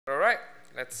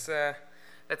let's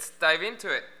dive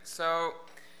into it. So,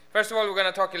 first of all, we're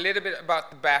going to talk a little bit about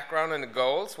the background and the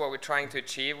goals, what we're trying to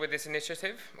achieve with this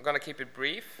initiative. I'm going to keep it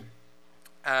brief.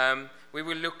 We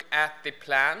will look at the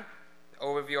plan,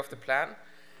 overview of the plan,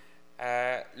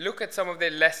 look at some of the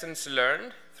lessons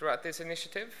learned throughout this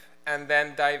initiative, and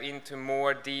then dive into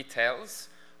more details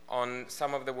on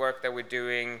some of the work that we're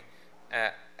doing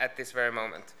at this very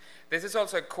moment. This is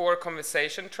also a core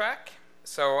conversation track,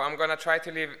 so I'm going to try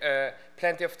to leave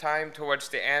plenty of time towards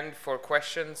the end for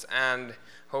questions and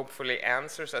hopefully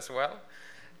answers as well.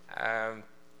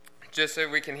 Just so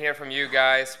we can hear from you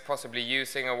guys, possibly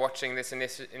using or watching this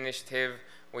initiative,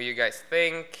 what you guys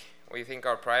think, what you think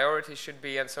our priorities should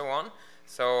be, and so on.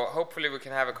 So hopefully we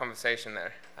can have a conversation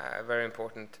there. Very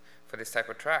important for this type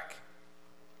of track.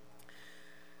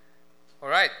 All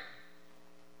right.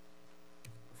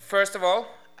 First of all,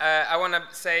 I want to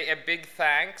say a big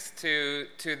thanks to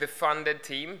the funded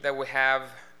team that we have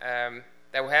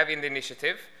in the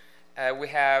initiative. We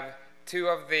have two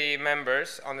of the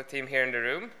members on the team here in the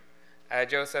room.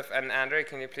 Joseph and Andre,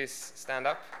 can you please stand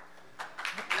up?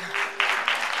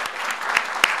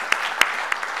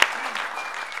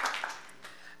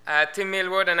 Tim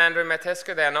Millwood and Andrew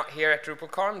Matescu, they are not here at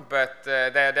DrupalCon, but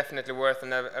they are definitely worth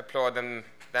an applaud them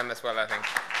as well, I think.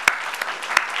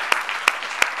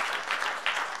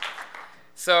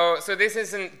 So this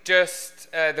isn't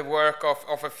just the work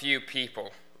of a few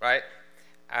people, right?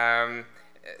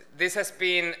 This has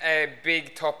been a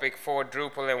big topic for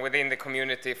Drupal and within the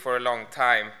community for a long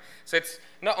time. So it's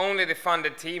not only the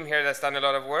funded team here that's done a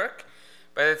lot of work,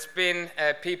 but it's been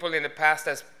people in the past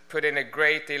that's put in a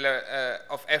great deal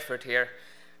of effort here.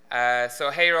 So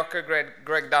Hey Rocker,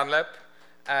 Greg Dunlap,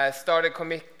 started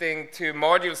committing to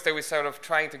modules that we sort of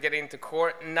trying to get into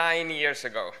core 9 years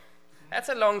ago. That's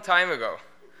a long time ago.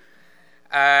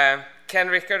 Ken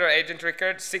Rickard, or Agent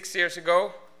Rickard, 6 years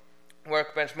ago,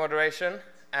 workbench moderation.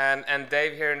 And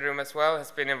Dave here in the room as well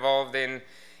has been involved in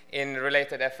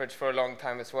related efforts for a long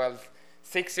time as well.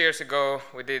 6 years ago,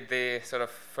 we did the sort of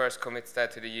first commits there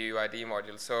to the UUID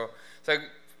module. So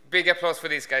big applause for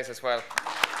these guys as well.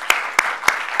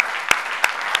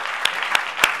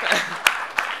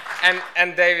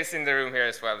 and Dave is in the room here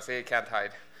as well, so he can't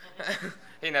hide.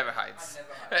 He never hides.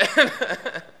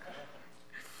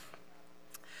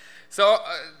 So,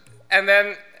 and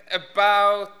then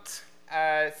about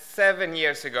 7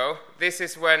 years ago, this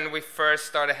is when we first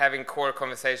started having core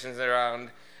conversations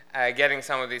around getting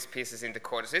some of these pieces into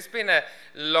core. So it's been a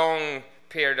long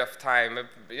period of time,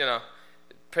 you know,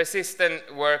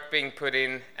 persistent work being put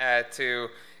in to,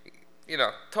 you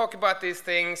know, talk about these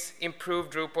things, improve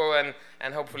Drupal,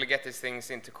 and hopefully get these things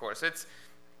into core. So it's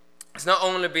not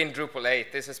only been Drupal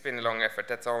 8. This has been a long effort.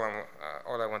 That's all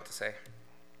I want to say.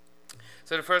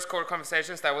 So the first core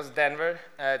conversations, that was Denver,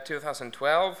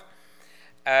 2012.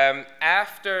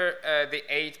 After the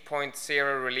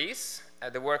 8.0 release,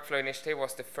 the Workflow Initiative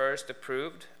was the first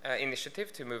approved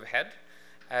initiative to move ahead.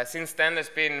 Since then, there's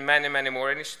been many, many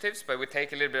more initiatives, but we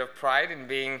take a little bit of pride in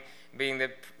being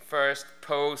the first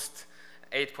post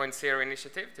 8.0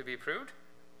 initiative to be approved.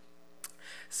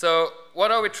 So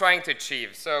what are we trying to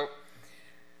achieve? So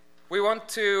we want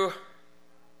to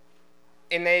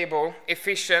enable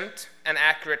efficient and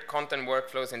accurate content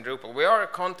workflows in Drupal. We are a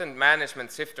content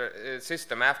management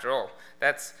system after all.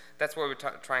 That's what we're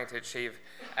trying to achieve.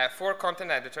 For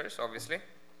content editors, obviously,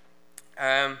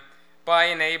 by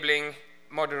enabling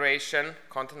moderation,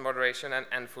 content moderation,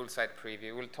 and full site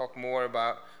preview. We'll talk more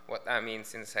about what that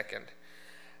means in a second.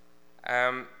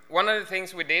 One of the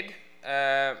things we did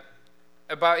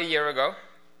about a year ago,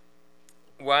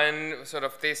 when sort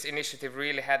of this initiative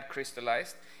really had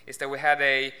crystallized, is that we had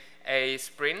a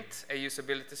sprint, a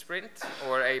usability sprint,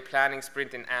 or a planning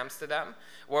sprint in Amsterdam,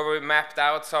 where we mapped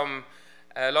out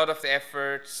a lot of the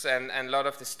efforts and a lot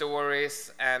of the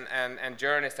stories and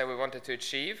journeys that we wanted to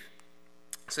achieve.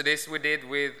 So this we did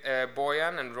with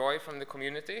Boyan and Roy from the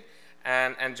community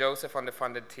and Joseph on the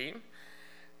funded team.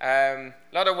 A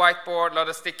lot of whiteboard, a lot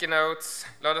of sticky notes,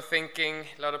 a lot of thinking,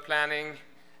 a lot of planning.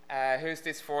 Who's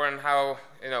this for, and how,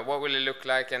 you know, what will it look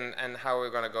like, and how we're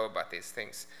going to go about these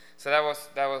things. So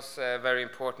that was a very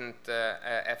important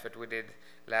effort we did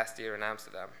last year in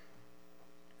Amsterdam.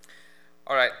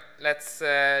 All right, let's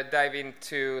dive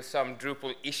into some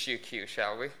Drupal issue queue,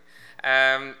 shall we?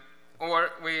 Or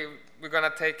we're going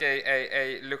to take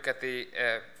a look at the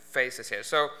phases here.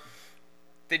 So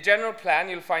the general plan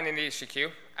you'll find in the issue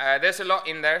queue. There's a lot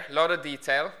in there, a lot of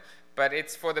detail, but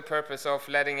it's for the purpose of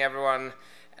letting everyone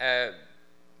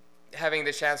having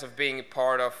the chance of being a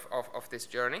part of this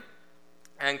journey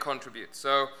and contribute.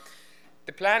 So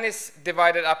The plan is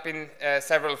divided up in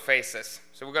several phases.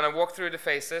 So we're going to walk through the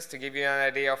phases to give you an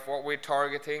idea of what we're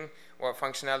targeting, what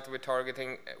functionality we're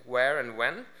targeting, where and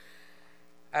when.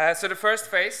 So the first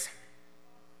phase,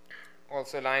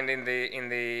 also lined in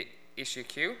the issue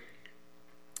queue,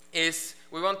 is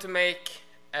we want to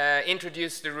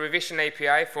introduce the revision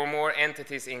API for more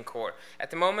entities in core. At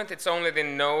the moment, it's only the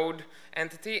node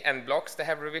entity and blocks that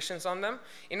have revisions on them.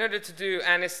 In order to do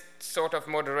any sort of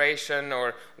moderation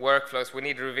or workflows, we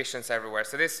need revisions everywhere.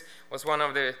 So this was one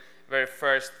of the very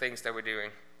first things that we're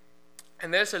doing.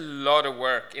 And there's a lot of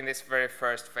work in this very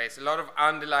first phase, a lot of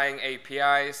underlying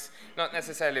APIs, not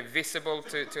necessarily visible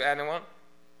to anyone.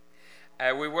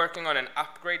 We're working on an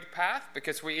upgrade path,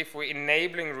 because if we're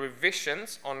enabling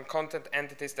revisions on content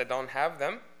entities that don't have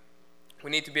them,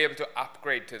 we need to be able to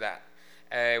upgrade to that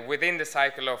within the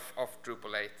cycle of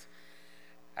Drupal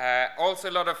 8.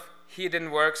 Also a lot of hidden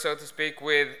work, so to speak,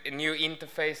 with new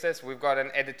interfaces. We've got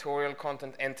an editorial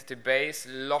content entity base,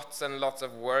 lots and lots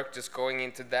of work just going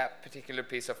into that particular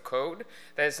piece of code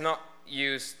that is not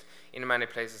used in many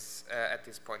places at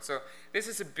this point. So this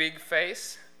is a big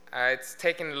phase. It's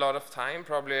taken a lot of time,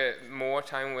 probably more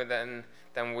time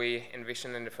than we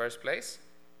envisioned in the first place.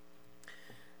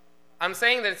 I'm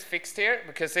saying that it's fixed here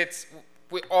because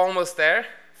we're almost there.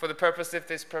 For the purpose of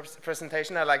this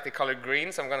presentation, I like the color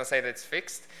green, so I'm going to say that it's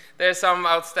fixed. There's some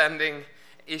outstanding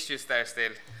issues there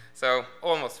still, so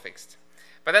almost fixed.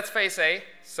 But that's phase A,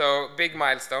 so big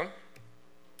milestone.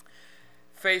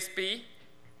 Phase B.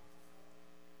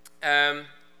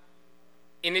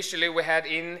 Initially, we had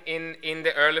in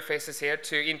the early phases here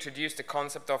to introduce the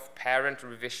concept of parent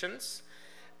revisions.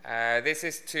 This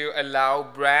is to allow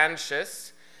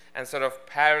branches and sort of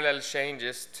parallel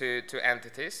changes to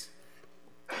entities,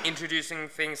 introducing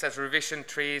things as revision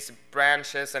trees,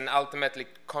 branches, and ultimately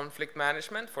conflict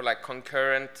management for like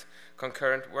concurrent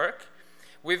work.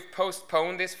 We've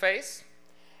postponed this phase.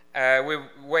 We're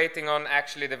waiting on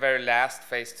actually the very last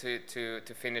phase to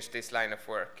finish this line of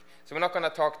work. So we're not going to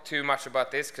talk too much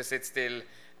about this because it's still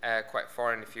quite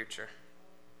far in the future.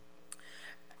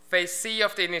 Phase C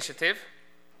of the initiative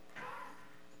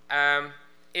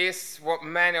is what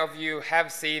many of you have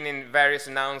seen in various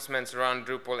announcements around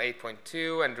Drupal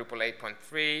 8.2 and Drupal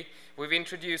 8.3. We've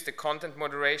introduced the content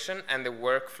moderation and the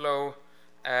workflow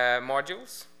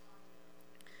modules.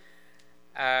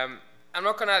 I'm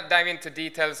not going to dive into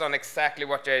details on exactly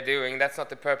what they're doing. That's not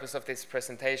the purpose of this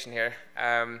presentation here.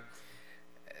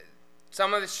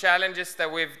 Some of the challenges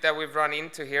that we've run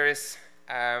into here is,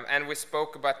 and we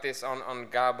spoke about this on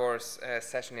Gabor's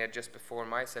session here just before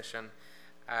my session,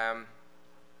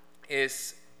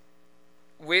 is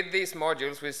with these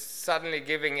modules, we're suddenly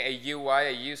giving a UI,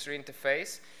 a user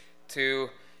interface, to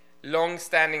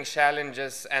long-standing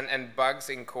challenges and bugs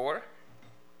in core.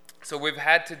 So we've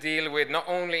had to deal with not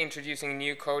only introducing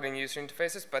new code and user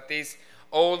interfaces, but these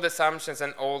old assumptions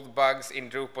and old bugs in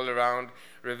Drupal around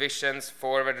revisions,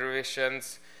 forward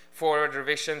revisions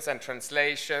and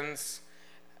translations,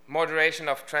 moderation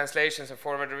of translations and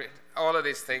forward, all of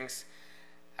these things.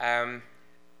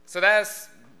 So that's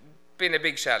been a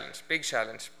big challenge.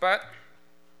 But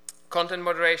content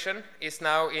moderation is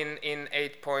now in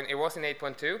 8. It was in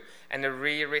 8.2, and the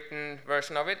rewritten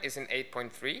version of it is in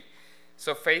 8.3.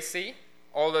 So phase C,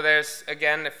 although there's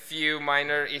again a few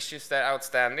minor issues that are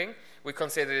outstanding, we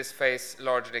consider this phase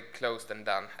largely closed and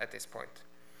done at this point.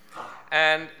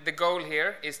 And the goal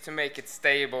here is to make it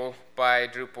stable by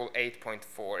Drupal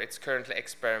 8.4. It's currently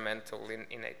experimental in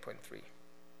 8.3.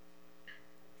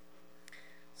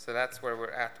 So that's where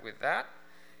we're at with that.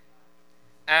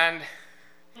 And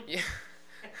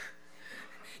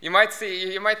you might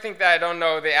think that I don't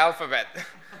know the alphabet.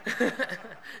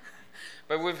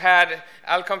 But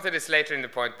I'll come to this later in the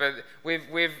point, but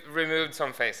we've removed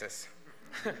some phases.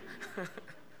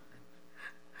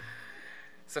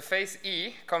 So phase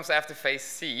E comes after phase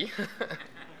C.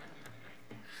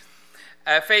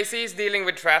 Phase C is dealing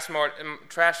with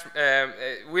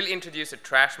we'll introduce a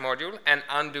trash module and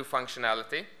undo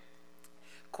functionality.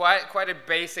 Quite a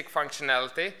basic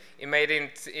functionality. It made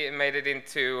it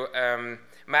into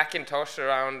Macintosh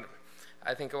around,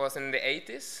 I think it was in the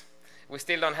 80s. We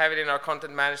still don't have it in our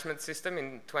content management system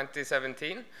in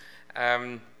 2017.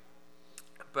 So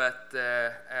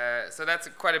that's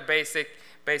quite a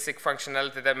basic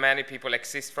functionality that many people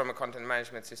exist from a content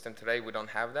management system today. We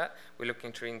don't have that. We're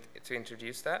looking to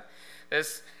introduce that.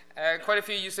 There's quite a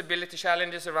few usability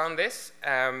challenges around this.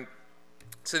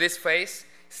 So this phase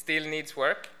still needs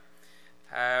work.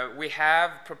 We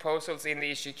have proposals in the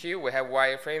issue queue. We have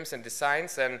wireframes and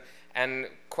designs and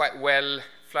quite well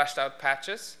flushed out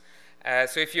patches.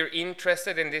 So if you're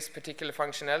interested in this particular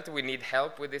functionality, we need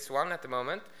help with this one at the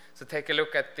moment. So take a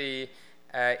look at the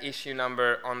issue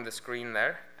number on the screen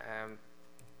there.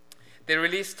 The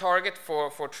release target for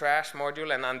trash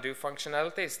module and undo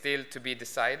functionality is still to be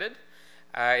decided.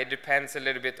 It depends a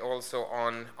little bit also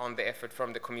on the effort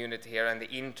from the community here and the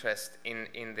interest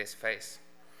in this phase.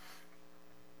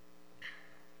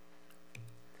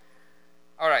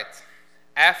 All right.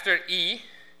 After E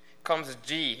comes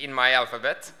G in my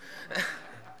alphabet. Are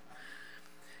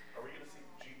we going to see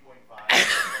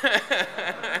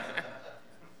G.5?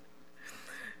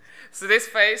 So this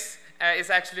phase is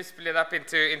actually split up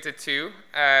into two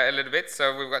a little bit.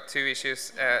 So we've got two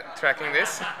issues tracking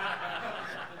this.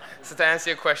 So to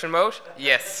answer your question, Moshe,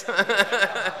 yes.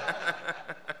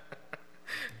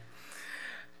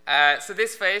 So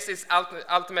this phase is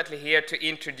ultimately here to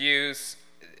introduce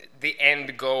the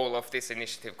end goal of this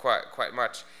initiative quite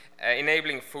much,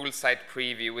 enabling full site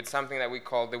preview with something that we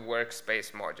call the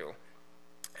workspace module.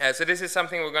 So this is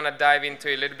something we're going to dive into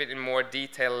a little bit in more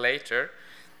detail later.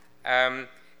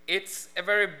 It's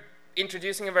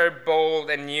introducing a very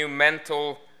bold and new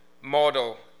mental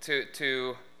model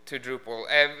to Drupal,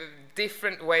 a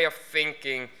different way of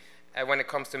thinking when it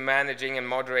comes to managing and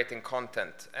moderating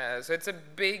content. So it's a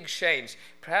big change,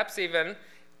 perhaps even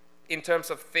in terms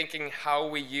of thinking how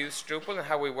we use Drupal and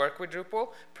how we work with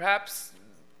Drupal, perhaps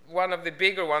one of the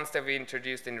bigger ones that we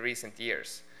introduced in recent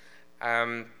years.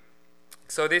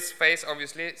 So this phase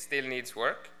obviously still needs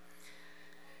work.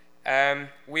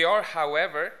 We are,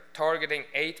 however, targeting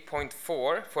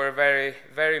 8.4 for a very,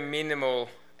 very minimal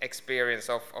experience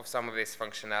of some of this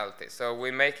functionality. So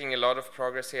we're making a lot of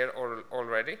progress here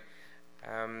already.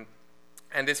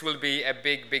 And this will be a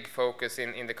big focus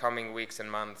in the coming weeks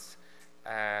and months,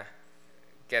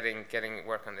 getting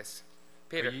work on this.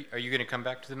 Peter? Are you going to come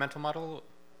back to the mental model?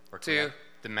 Or to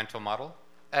the mental model?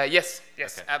 Yes,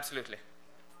 okay. Absolutely.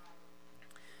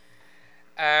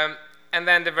 And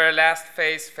then the very last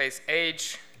phase, phase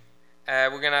H, we're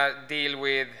going to deal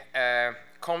with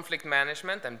conflict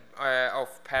management and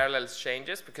of parallel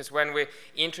changes, because when we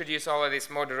introduce all of these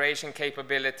moderation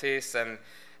capabilities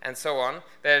and so on,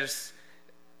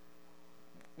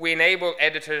 we enable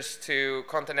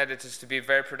content editors to be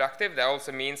very productive. That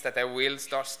also means that they will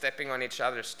start stepping on each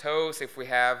other's toes if we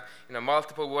have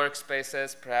multiple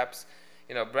workspaces, perhaps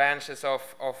branches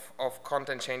of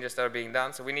content changes that are being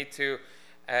done. So we need to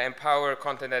empower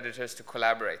content editors to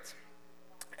collaborate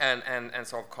and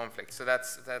solve conflict. So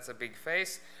that's a big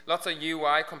phase. Lots of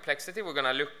UI complexity. We're going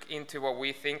to look into what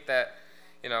we think that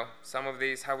some of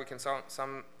these, how we can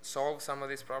solve some of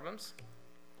these problems.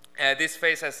 This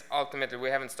phase has ultimately, we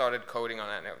haven't started coding on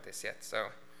any of this yet. So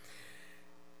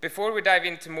before we dive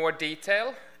into more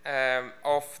detail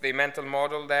of the mental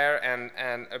model there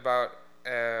and about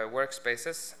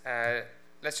workspaces,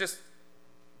 let's just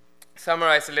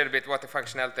summarize a little bit what the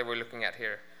functionality we're looking at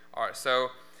here are. So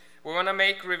we want to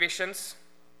make revisions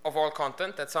of all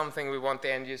content. That's something we want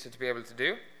the end user to be able to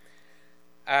do.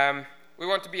 We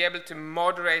want to be able to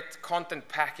moderate content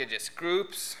packages,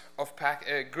 groups of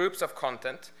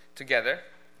content together.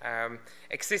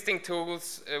 Existing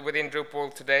tools within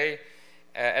Drupal today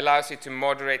allows you to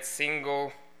moderate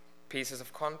single pieces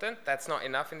of content. That's not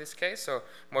enough in this case, so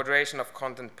moderation of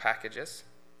content packages.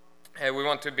 We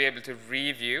want to be able to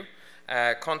review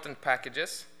content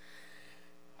packages,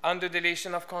 undo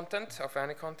deletion of content, of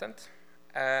any content,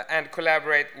 and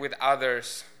collaborate with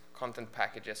others' content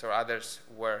packages or others'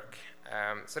 work.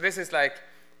 So this is like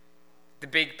the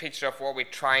big picture of what we're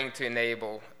trying to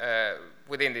enable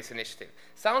within this initiative.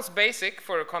 Sounds basic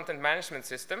for a content management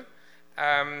system,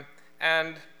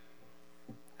 and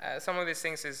some of these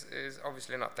things is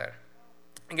obviously not there.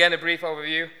 Again, a brief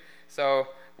overview. So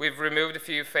we've removed a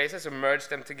few phases and merged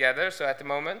them together. So at the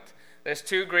moment, there's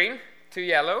 2 green, 2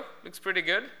 yellow. Looks pretty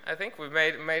good, I think. We've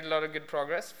made a lot of good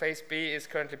progress. Phase B is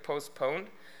currently postponed,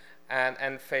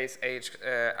 and phase H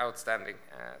outstanding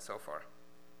so far.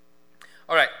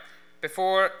 All right.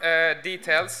 Before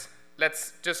details,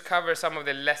 let's just cover some of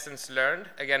the lessons learned.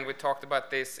 Again, we talked about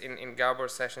this in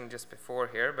Gabor's session just before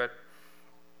here, but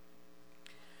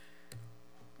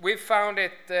we found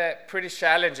it pretty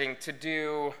challenging to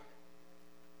do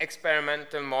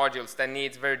experimental modules that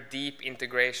needs very deep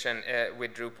integration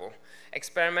with Drupal.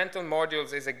 Experimental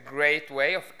modules is a great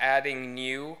way of adding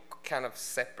new kind of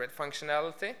separate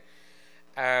functionality,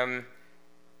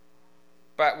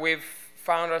 but we've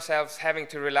found ourselves having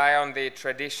to rely on the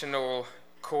traditional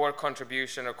core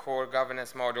contribution or core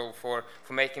governance model for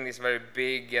making these very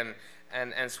big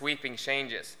and sweeping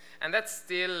changes. And that's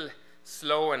still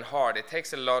slow and hard. It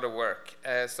takes a lot of work.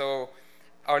 So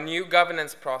our new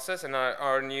governance process and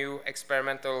our new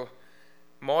experimental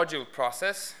module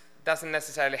process doesn't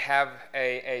necessarily have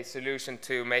a solution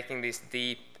to making these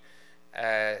deep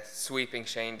sweeping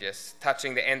changes,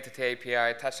 touching the entity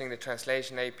API, touching the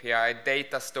translation API,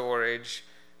 data storage,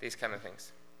 these kind of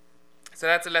things. So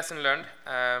that's a lesson learned.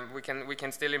 We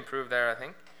can still improve there, I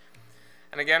think.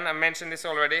 And again, I mentioned this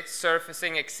already,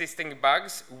 surfacing existing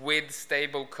bugs with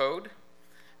stable code.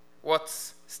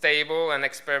 What's stable and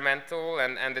experimental,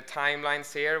 and the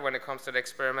timelines here when it comes to the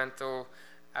experimental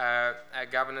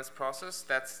governance process,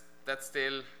 that's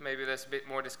still, maybe there's a bit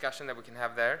more discussion that we can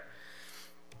have there.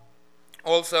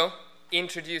 Also,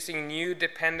 introducing new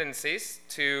dependencies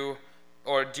to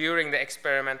or during the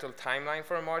experimental timeline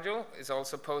for a module is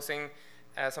also posing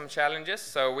some challenges.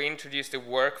 So we introduced the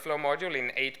workflow module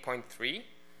in 8.3.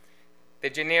 The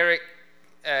generic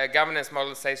governance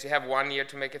model says you have 1 year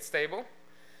to make it stable.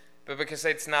 But because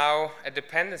it's now a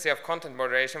dependency of content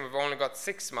moderation, we've only got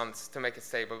 6 months to make it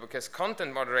stable, because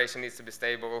content moderation needs to be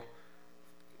stable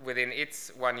within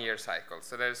its 1 year cycle.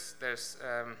 So there's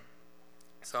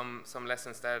some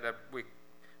lessons there that we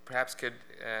perhaps could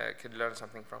learn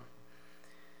something from.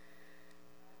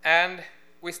 And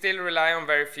we still rely on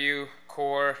very few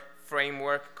core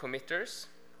framework committers.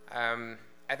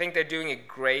 I think they're doing a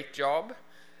great job,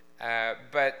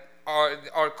 but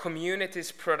our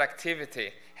community's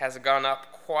productivity has gone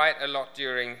up quite a lot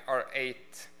during our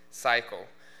 8th cycle.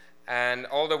 And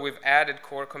although we've added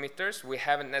core committers, we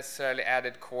haven't necessarily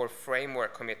added core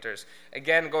framework committers.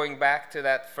 Again, going back to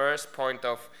that first point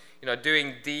of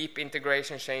doing deep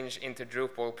integration change into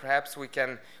Drupal, perhaps we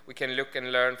can look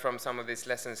and learn from some of these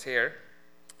lessons here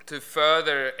to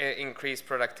further increase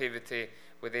productivity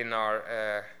within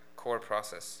our core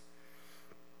process.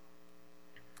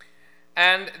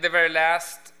 And the very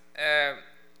last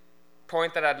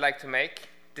point that I'd like to make,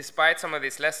 despite some of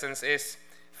these lessons, is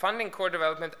funding core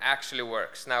development actually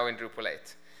works now in Drupal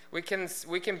 8.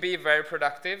 We can be very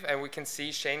productive and we can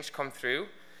see change come through,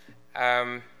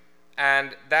 and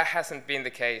that hasn't been the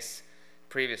case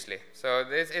previously. So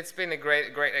it's been a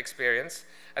great experience.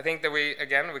 I think that we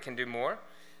can do more,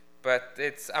 but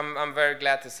I'm very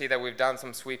glad to see that we've done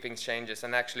some sweeping changes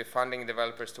and actually funding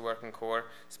developers to work in core,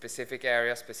 specific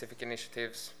areas, specific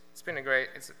initiatives. It's been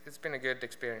a good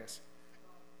experience.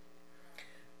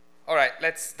 All right,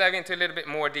 let's dive into a little bit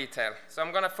more detail. So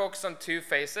I'm going to focus on 2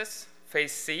 phases,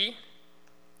 phase C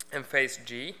and phase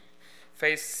G.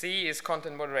 Phase C is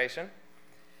content moderation.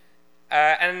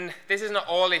 And this is not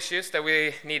all issues that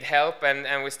we need help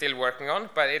and we're still working on,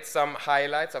 but it's some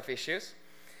highlights of issues.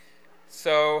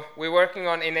 So we're working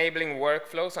on enabling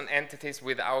workflows on entities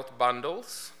without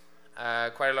bundles.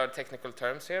 Quite a lot of technical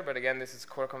terms here, but again, this is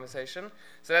core conversation.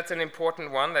 So that's an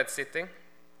important one that's sitting.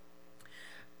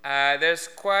 There's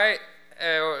quite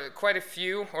a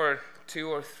few, or 2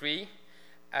 or 3,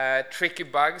 tricky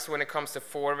bugs when it comes to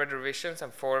forward revisions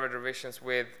and forward revisions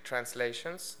with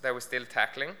translations that we're still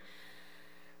tackling.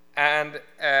 And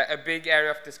a big area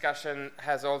of discussion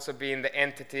has also been the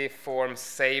entity form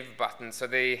save button. So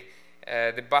the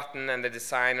button and the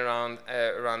design around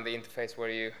the interface where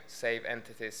you save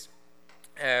entities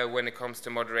when it comes to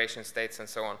moderation states and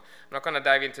so on. I'm not going to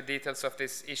dive into details of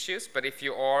these issues, but if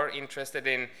you are interested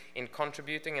in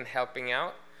contributing and helping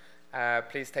out,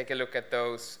 please take a look at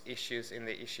those issues in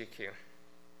the issue queue.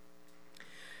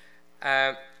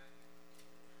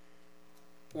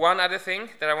 One other thing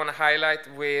that I want to highlight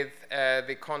with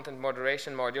the content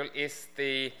moderation module is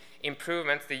the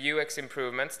improvements, the UX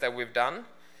improvements that we've done.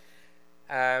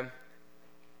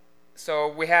 So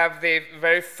we have the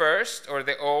very first, or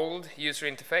the old user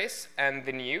interface, and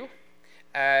the new.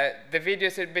 The video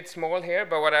is a bit small here,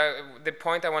 but the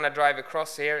point I want to drive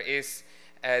across here is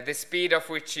the speed of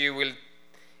which you will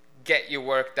get your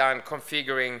work done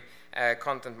configuring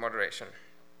content moderation.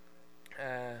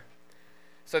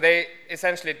 So they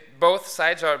essentially, both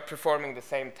sides are performing the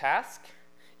same task.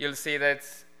 You'll see that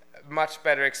it's much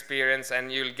better experience,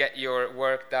 and you'll get your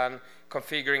work done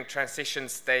configuring transition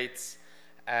states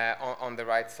on the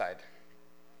right side.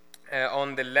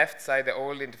 On the left side, the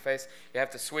old interface, you have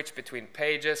to switch between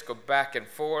pages, go back and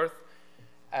forth.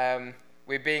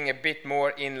 We're being a bit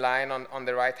more in line on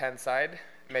the right-hand side,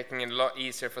 making it a lot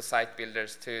easier for site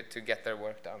builders to get their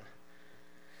work done.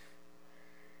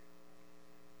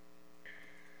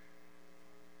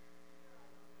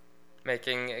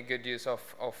 Making a good use of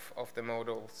the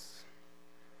modals,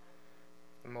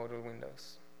 the modal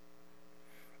windows.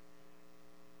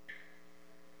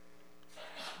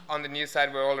 On the new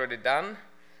side, we're already done.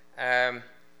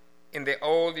 In the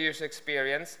old user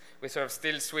experience, we're sort of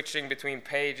still switching between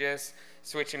pages,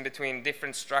 switching between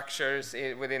different structures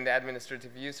within the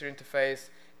administrative user interface,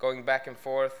 going back and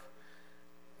forth.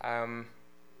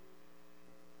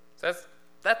 So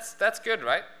that's good,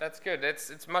 right? That's good.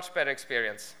 It's much better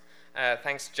experience.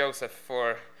 Thanks, Joseph,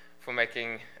 for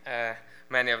making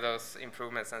many of those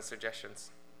improvements and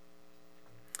suggestions.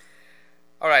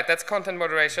 All right, that's content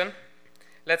moderation.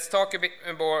 Let's talk a bit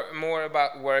more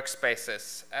about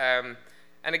workspaces.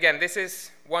 And again, this is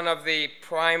one of the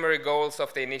primary goals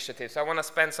of the initiative. So I want to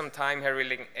spend some time here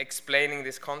really explaining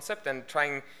this concept and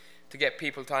trying to get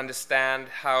people to understand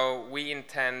how we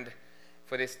intend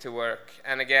for this to work.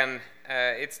 And again,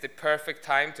 it's the perfect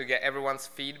time to get everyone's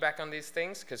feedback on these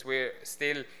things, because we're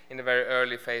still in the very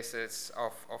early phases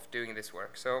of doing this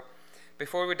work. So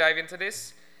before we dive into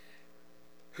this,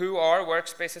 who are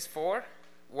workspaces for?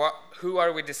 Who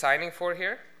are we designing for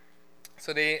here?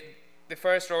 So the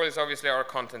first role is obviously our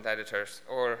content editors,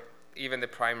 or even the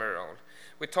primary role.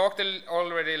 We talked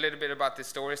already a little bit about the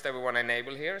stories that we want to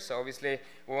enable here. So obviously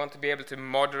we want to be able to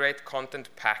moderate content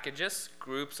packages,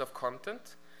 groups of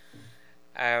content.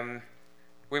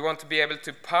 We want to be able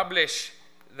to publish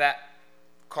that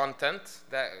content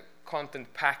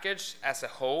package as a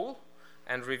whole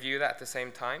and review that at the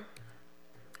same time.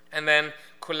 And then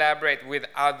collaborate with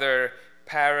other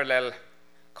parallel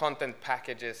content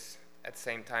packages at the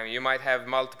same time. You might have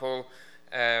multiple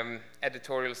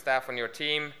editorial staff on your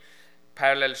team,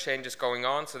 parallel changes going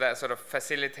on, so that sort of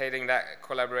facilitating that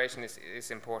collaboration is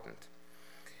important.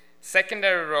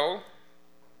 Secondary role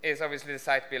is obviously the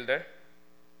site builder.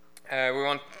 We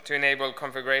want to enable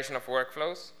configuration of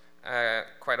workflows,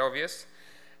 quite obvious,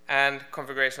 and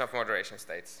configuration of moderation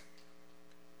states.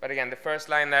 But again, the first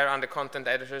line there under content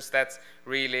editors, that's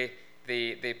really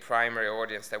the primary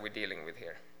audience that we're dealing with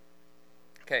here.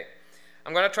 Okay,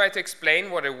 I'm going to try to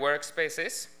explain what a workspace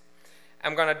is.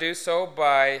 I'm going to do so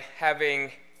by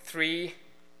having 3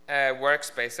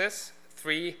 workspaces,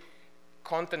 3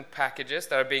 content packages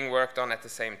that are being worked on at the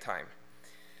same time.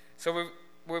 So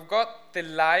we've got the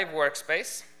live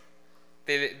workspace,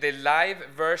 the live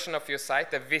version of your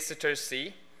site that visitors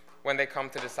see when they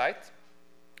come to the site.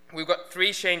 We've got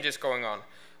 3 changes going on.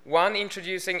 One,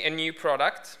 introducing a new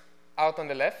product out on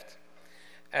the left.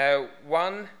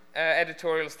 One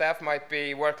editorial staff might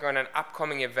be working on an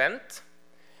upcoming event,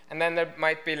 and then there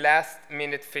might be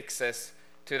last-minute fixes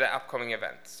to the upcoming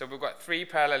event. So we've got 3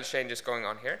 parallel changes going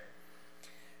on here.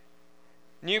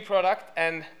 New product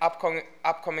and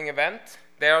upcoming event,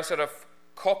 they are sort of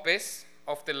copies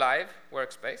of the live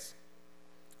workspace,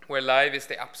 where live is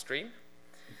the upstream.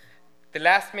 The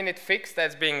last-minute fix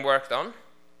that's being worked on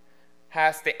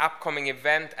has the upcoming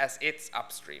event as its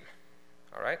upstream.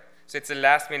 All right? So it's a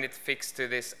last-minute fix to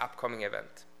this upcoming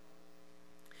event.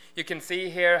 You can see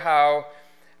here how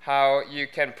you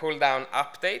can pull down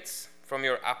updates from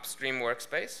your upstream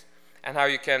workspace, and how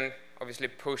you can obviously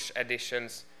push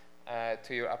additions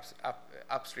to your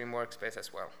upstream workspace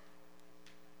as well.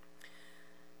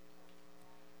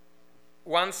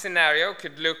 One scenario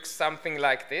could look something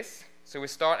like this. So we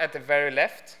start at the very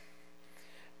left.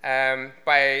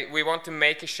 We want to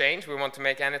make a change. We want to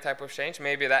make any type of change.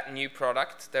 Maybe that new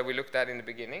product that we looked at in the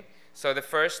beginning. So the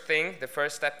first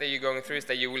step that you're going through is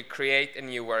that you will create a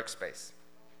new workspace.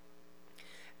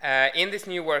 In this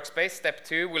new workspace, step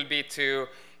 2 will be to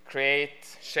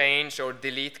create, change, or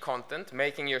delete content,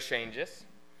 making your changes.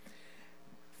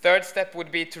 Third step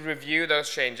would be to review those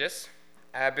changes.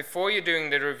 Before you're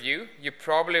doing the review, you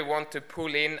probably want to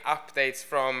pull in updates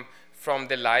from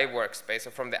the live workspace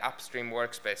or from the upstream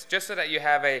workspace, just so that you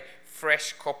have a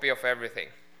fresh copy of everything.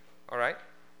 All right?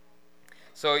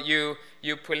 So you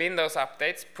pull in those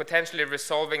updates, potentially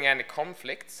resolving any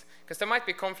conflicts, because there might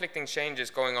be conflicting changes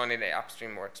going on in the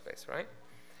upstream workspace, right?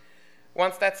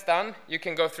 Once that's done, you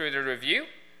can go through the review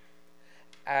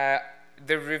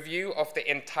of the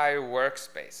entire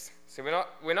workspace. So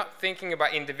we're not thinking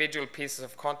about individual pieces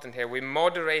of content here. We're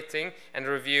moderating and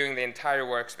reviewing the entire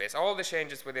workspace, all the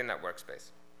changes within that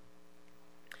workspace.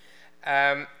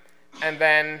 And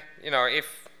then,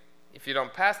 if you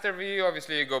don't pass the review,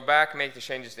 obviously you go back, make the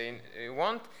changes that you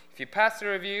want. If you pass the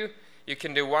review, you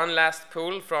can do one last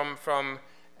pull from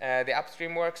the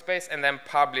upstream workspace and then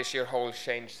publish your whole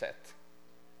change set.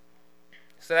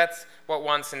 So that's what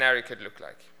one scenario could look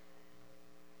like.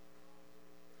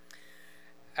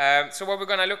 So what we're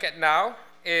going to look at now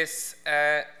is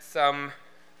some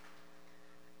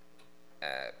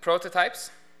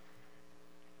prototypes.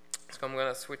 So I'm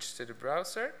going to switch to the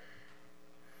browser.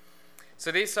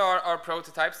 So these are our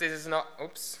prototypes. This is not,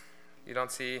 oops, you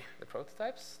don't see the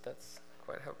prototypes. That's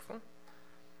quite helpful.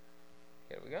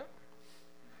 Here we go.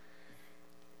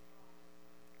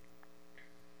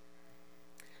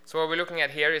 So what we're looking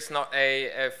at here is not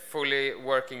a fully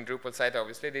working Drupal site,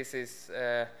 obviously. This is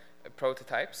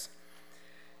prototypes.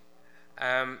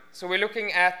 So we're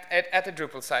looking at a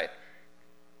Drupal site.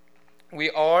 We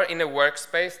are in a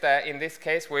workspace that, in this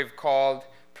case, we've called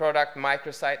product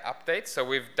microsite updates. So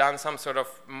we've done some sort of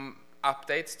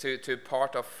updates to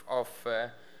part of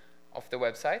the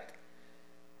website.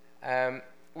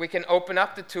 We can open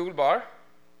up the toolbar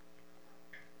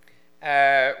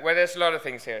where there's a lot of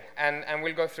things here, and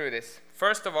we'll go through this.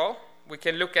 First of all, we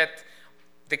can look at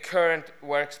the current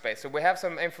workspace. So we have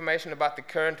some information about the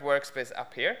current workspace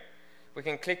up here. We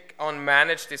can click on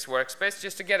Manage this workspace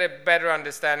just to get a better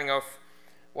understanding of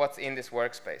what's in this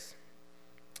workspace.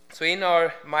 So in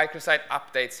our microsite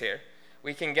updates here,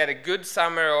 we can get a good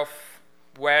summary of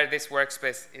where this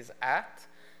workspace is at.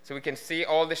 So we can see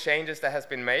all the changes that has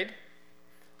been made.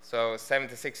 So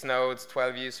 76 nodes,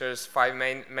 12 users, 5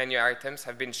 main menu items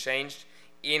have been changed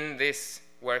in this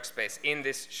workspace, in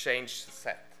this change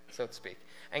set, so to speak.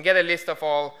 And get a list of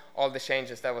all the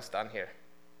changes that was done here.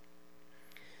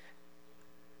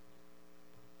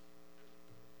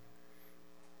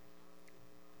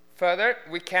 Further,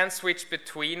 we can switch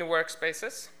between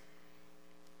workspaces.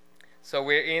 So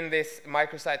we're in this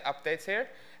microsite updates here.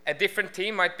 A different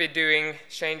team might be doing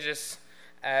changes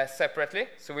separately.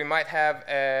 So we might have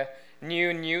a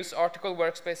new news article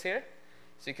workspace here.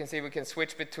 So you can see we can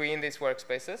switch between these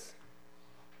workspaces.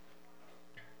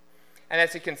 And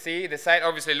as you can see, the site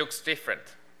obviously looks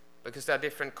different because there are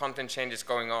different content changes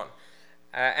going on.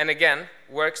 And again,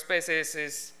 workspaces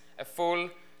is a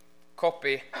full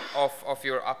copy of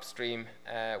your upstream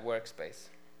workspace.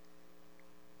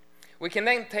 We can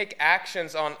then take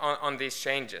actions on these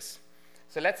changes.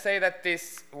 So let's say that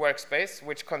this workspace,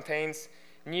 which contains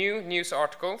new news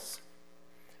articles,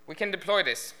 we can deploy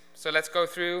this. So let's go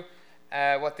through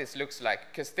what this looks like,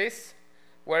 because this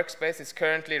workspace is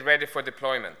currently ready for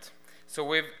deployment. So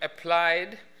we've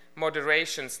applied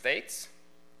moderation states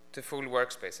to full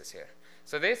workspaces here.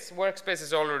 So this workspace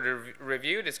is already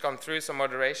reviewed, it's gone through some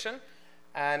moderation,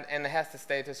 and it has the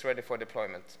status ready for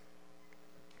deployment.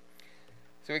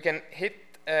 So we can hit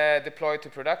deploy to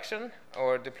production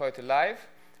or deploy to live.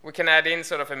 We can add in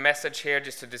sort of a message here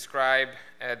just to describe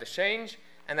the change,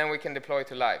 and then we can deploy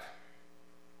to live.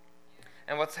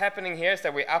 And what's happening here is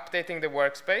that we're updating the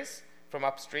workspace from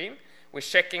upstream. We're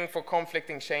checking for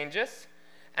conflicting changes,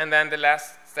 and then the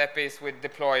last step is with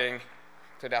deploying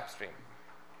to the upstream.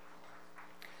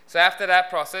 So after that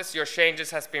process, your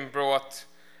changes has been brought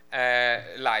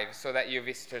live so that your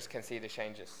visitors can see the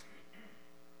changes.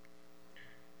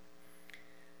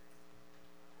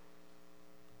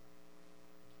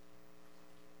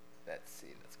 Let's see,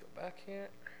 let's go back here.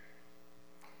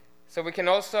 So we can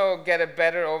also get a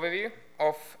better overview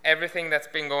of everything that's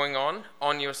been going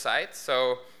on your site.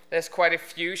 So there's quite a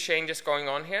few changes going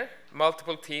on here,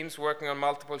 multiple teams working on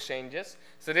multiple changes.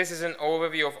 So this is an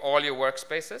overview of all your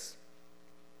workspaces.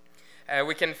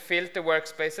 We can filter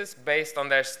workspaces based on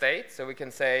their state. So we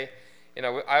can say, you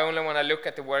know, I only want to look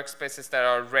at the workspaces that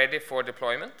are ready for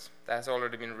deployment. That has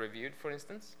already been reviewed, for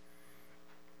instance.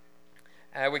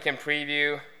 We can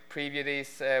preview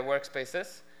these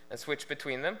workspaces and switch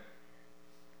between them.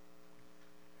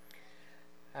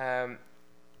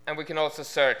 And we can also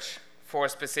search for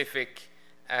specific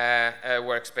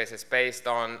workspaces based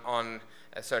on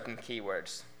certain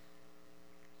keywords.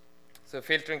 So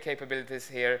filtering capabilities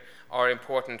here are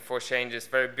important for changes,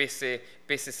 very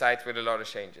busy site with a lot of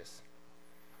changes.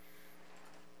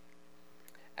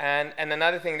 And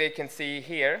another thing that you can see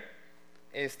here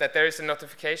is that there is a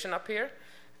notification up here.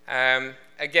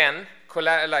 Again,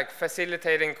 like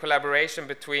facilitating collaboration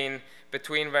between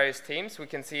various teams. We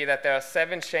can see that there are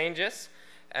 7 changes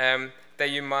that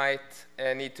you might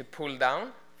need to pull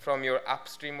down from your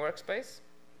upstream workspace.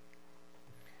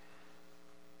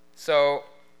 So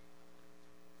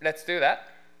let's do that.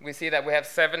 We see that we have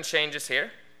 7 changes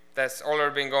here that's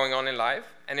already been going on in live.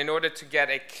 And in order to get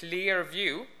a clear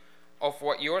view of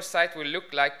what your site will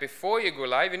look like before you go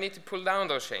live, you need to pull down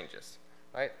those changes,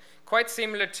 right? Quite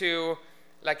similar to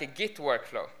like a Git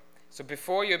workflow. So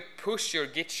before you push your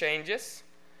Git changes,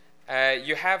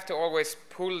 you have to always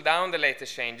pull down the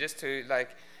latest changes to like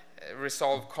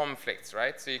resolve conflicts,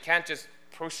 right? So you can't just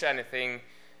push anything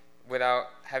without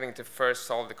having to first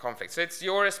solve the conflict. So it's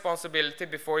your responsibility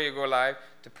before you go live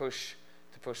to push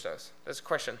those. That's a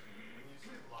question. When you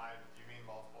say live, do you mean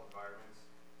multiple environments?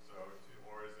 So,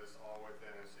 or is this all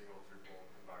within a single Drupal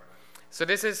environment? So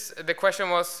this is, the question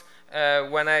was,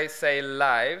 when I say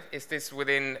live, is this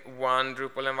within one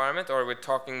Drupal environment, or are we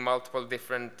talking multiple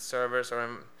different servers or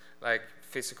like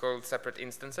physical separate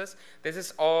instances? This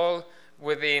is all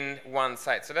within one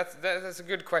site. So that's a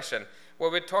good question.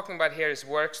 What we're talking about here is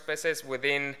workspaces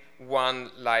within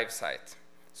one live site.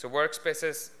 So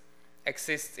workspaces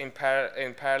exists in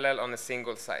parallel on a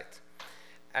single site.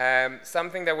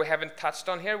 Something that we haven't touched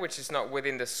on here, which is not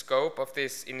within the scope of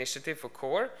this initiative for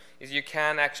core, is you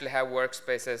can actually have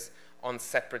workspaces on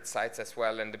separate sites as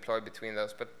well and deploy between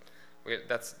those, but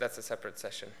that's a separate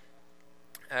session.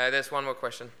 There's one more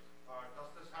question.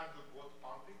 Does this handle both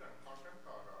config and content,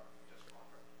 or just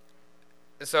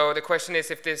content? So the question is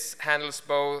if this handles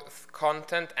both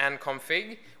content and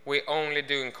config. We're only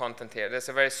doing content here. There's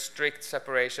a very strict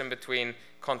separation between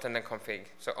content and config,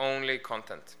 so only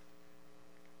content.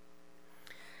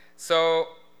 So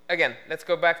again, let's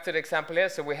go back to the example here.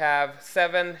 So we have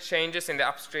 7 changes in the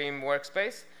upstream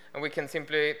workspace, and we can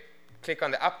simply click on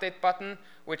the update button,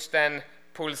 which then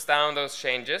pulls down those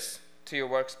changes to your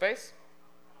workspace,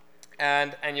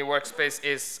 and your workspace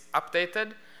is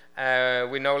updated.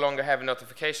 We no longer have a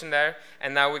notification there,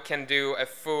 and now we can do a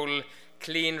full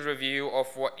clean review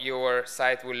of what your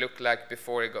site will look like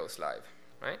before it goes live,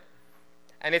 right?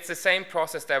 And it's the same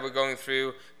process that we're going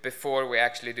through before we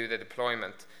actually do the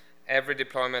deployment. Every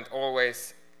deployment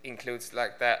always includes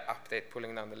like that update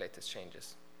pulling down the latest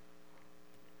changes.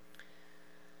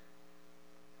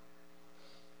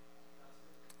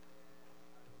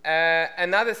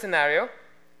 Another scenario,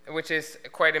 which is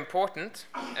quite important,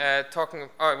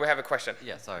 oh, we have a question.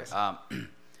 Yeah, sorry.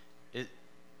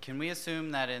 Can we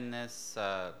assume that in this,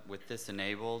 with this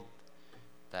enabled,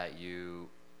 that you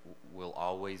will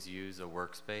always use a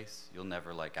workspace? You'll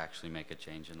never like actually make a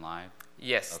change in live?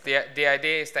 Yes, okay. The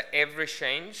idea is that every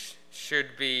change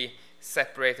should be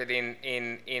separated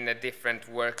in a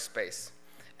different workspace.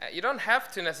 You don't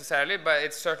have to necessarily, but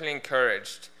it's certainly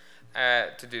encouraged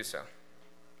to do so.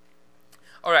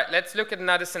 All right, let's look at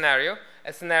another scenario.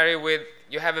 A scenario with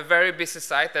you have a very busy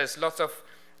site. There's lots of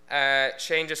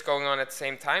changes going on at the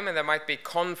same time, and there might be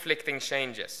conflicting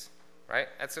changes, right?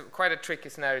 That's quite a tricky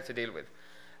scenario to deal with.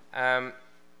 So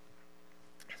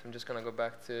I'm just going to go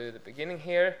back to the beginning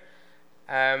here.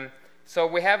 So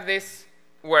we have this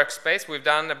workspace. We've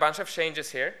done a bunch of changes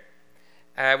here.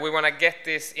 We want to get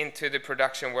this into the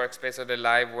production workspace or the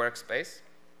live workspace.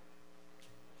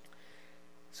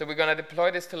 So we're going to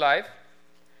deploy this to live.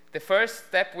 The first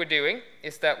step we're doing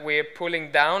is that we're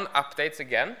pulling down updates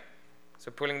again. So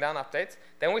pulling down updates.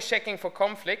 Then we're checking for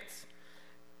conflicts.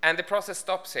 And the process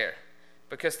stops here,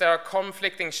 because there are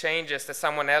conflicting changes that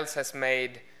someone else has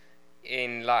made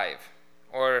in live.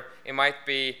 Or it might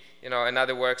be, you know,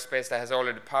 another workspace that has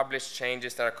already published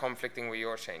changes that are conflicting with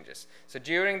your changes. So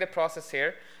during the process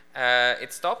here,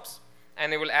 it stops,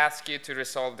 and it will ask you to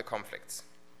resolve the conflicts.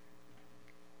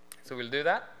 So we'll do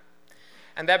that.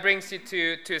 And that brings you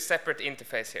to a separate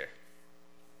interface here.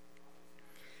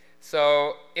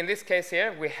 So in this case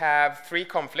here, we have 3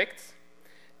 conflicts.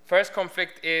 First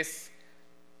conflict is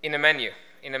in a menu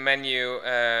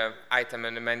item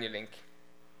and a menu link.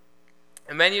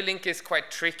 A menu link is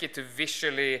quite tricky to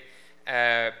visually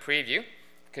preview,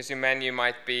 because your menu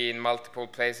might be in multiple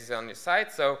places on your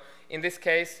site. So in this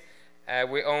case,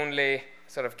 we're only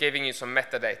sort of giving you some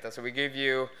metadata. So we give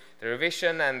you the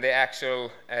revision and the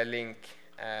actual link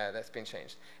that's been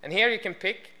changed. And here you can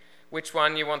pick which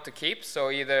one you want to keep,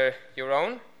 so either your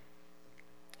own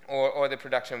or the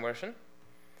production version.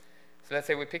 So let's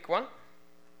say we pick one.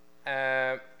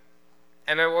 And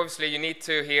obviously you need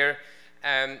to here,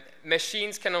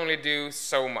 machines can only do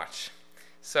so much.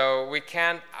 So we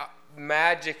can't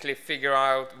magically figure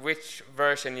out which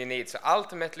version you need. So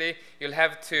ultimately you'll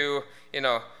have to, you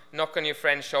know, knock on your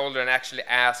friend's shoulder and actually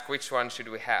ask which one should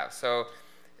we have. So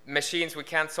machines, we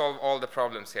can't solve all the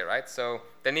problems here, right? So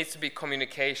there needs to be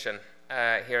communication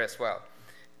here as well.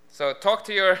 So talk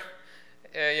to your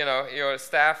your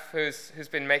staff who's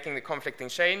been making the conflicting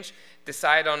change.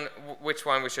 Decide on which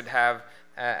one we should have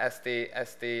as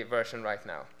the version right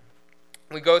now.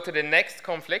 We go to the next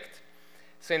conflict.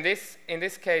 So in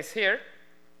this case here,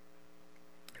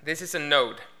 this is a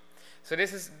node. So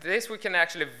this we can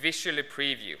actually visually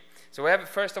preview. So we have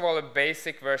first of all a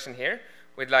basic version here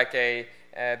with like a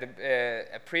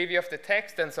preview of the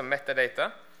text and some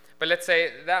metadata. But let's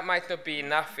say that might not be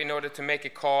enough in order to make a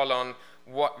call on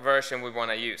what version we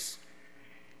want to use.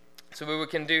 So what we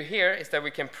can do here is that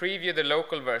we can preview the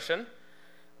local version,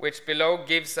 which below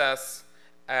gives us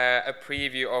a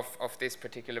preview of this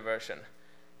particular version.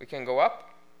 We can go up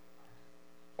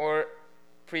or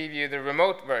preview the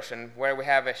remote version where we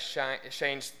have a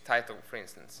changed title, for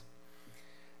instance.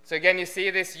 So again, you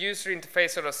see this user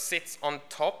interface sort of sits on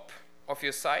top of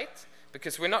your site,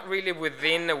 because we're not really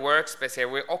within a workspace here.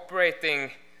 We're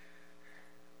operating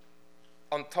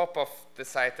on top of the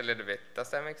site a little bit. Does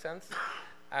that make sense?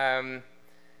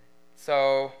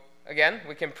 So again,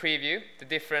 we can preview the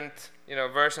different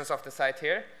versions of the site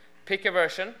here. Pick a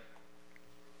version,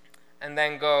 and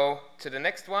then go to the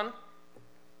next one.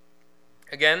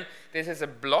 Again, this is a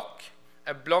block.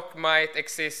 A block might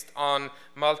exist on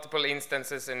multiple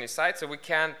instances in your site, so we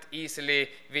can't easily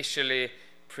visually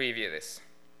preview this.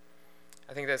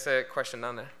 I think there's a question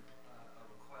down there. A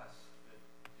request that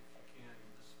if you can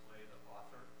display the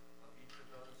author of each of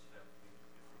those, that if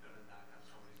we're going to not have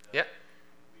somebody's desk,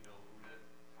 we know who to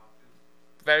talk to.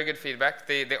 Very good feedback.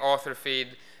 The author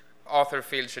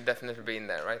field should definitely be in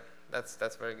there, right?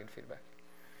 That's very good feedback.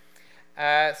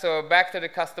 So back to the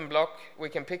custom block, we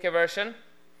can pick a version.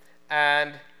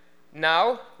 And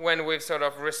now, when we've sort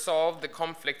of resolved the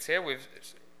conflicts here, we've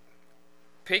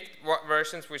picked what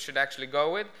versions we should actually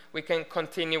go with, we can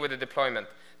continue with the deployment.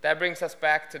 That brings us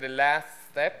back to the last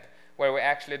step, where we're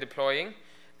actually deploying,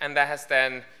 and that has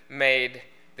then made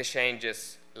the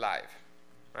changes live,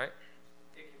 right?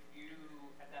 If you,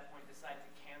 at that point, decide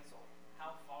to cancel,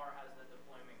 how far has the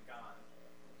deployment gone?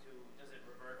 Does it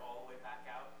revert all the way back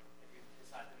out if you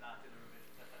decide to not do the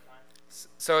revisions at that time?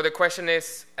 So the question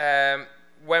is,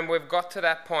 when we've got to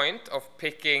that point of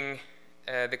picking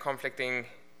the conflicting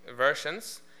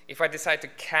versions, if I decide to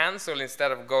cancel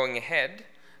instead of going ahead,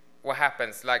 what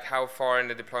happens? Like, how far in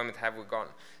the deployment have we gone?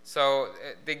 So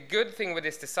the good thing with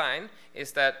this design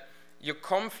is that your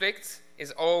conflicts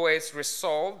is always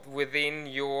resolved within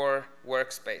your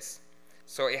workspace.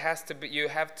 So it has to be, you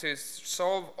have to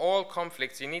solve all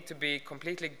conflicts. You need to be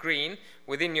completely green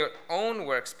within your own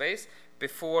workspace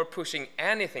before pushing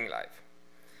anything live.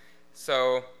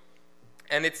 So,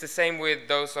 and it's the same with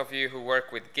those of you who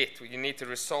work with Git. You need to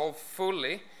resolve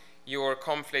fully your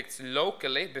conflicts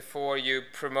locally before you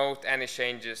promote any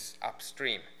changes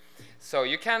upstream. So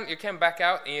you can back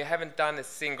out and you haven't done a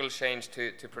single change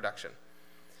to production.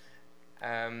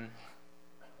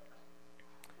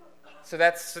 So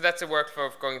that's a workflow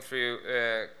of going through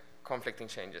conflicting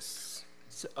changes.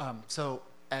 So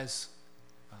as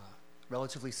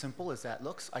relatively simple as that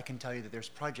looks, I can tell you that there's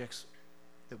projects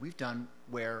that we've done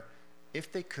where,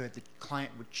 if they could, the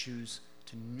client would choose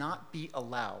to not be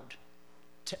allowed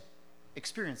to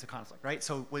experience a conflict, right?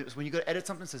 So when you go to edit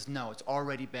something, it says, no, it's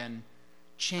already been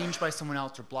changed by someone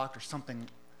else or blocked or something. Do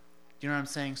you know what I'm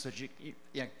saying? So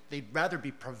they'd rather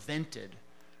be prevented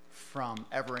from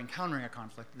ever encountering a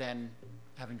conflict than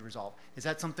having to resolve. Is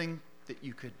that something that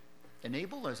you could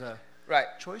enable as a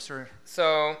choice? Or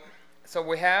So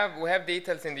we have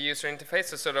details in the user interface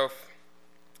to sort of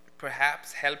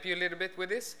perhaps help you a little bit with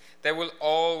this. There will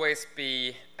always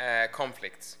be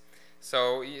conflicts.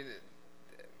 So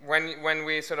when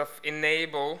we sort of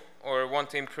enable or want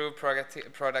to improve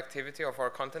productivity of our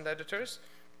content editors,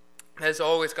 there's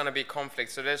always going to be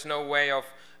conflicts. So there's no way of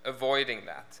avoiding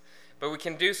that. But we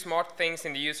can do smart things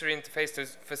in the user interface to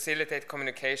facilitate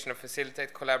communication or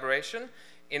facilitate collaboration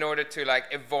in order to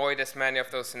avoid as many of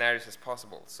those scenarios as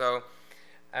possible. So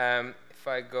if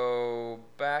I go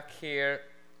back here,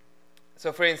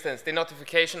 so for instance, the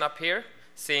notification up here,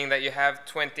 seeing that you have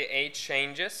 28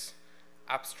 changes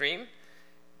upstream,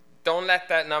 don't let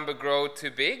that number grow too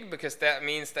big, because that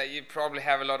means that you probably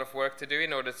have a lot of work to do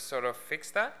in order to sort of fix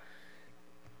that.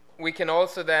 We can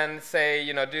also then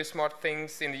say, do smart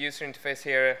things in the user interface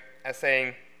here as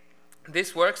saying,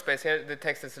 this workspace here, the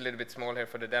text is a little bit small here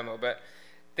for the demo, but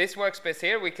this workspace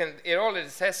here, it already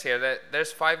says here that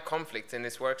there's 5 conflicts in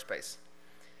this workspace.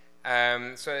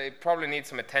 So it probably needs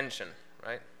some attention,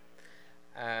 right?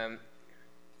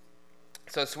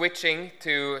 So switching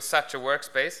to such a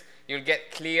workspace, you'll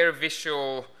get clear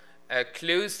visual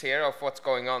clues here of what's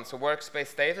going on. So workspace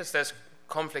status, there's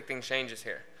conflicting changes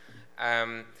here.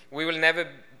 We will never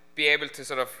be able to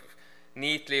sort of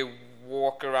neatly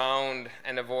walk around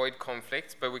and avoid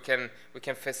conflicts, but we can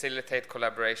facilitate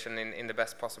collaboration in the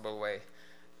best possible way.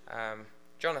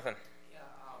 Jonathan. Yeah.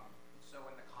 So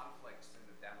in the conflicts in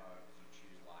the demo, you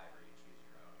choose live or you choose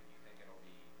your own. Do you think it'll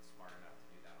be smart enough to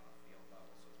do that on a field level,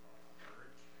 so it's more like a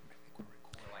merge,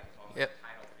 or like almost like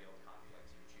title field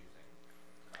conflicts you're choosing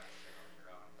rather than on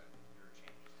your own, but your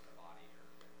changes to the body or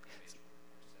image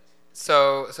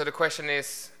persist? So the question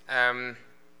is,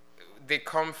 the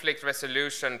conflict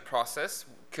resolution process,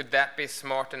 could that be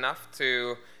smart enough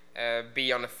to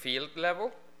be on a field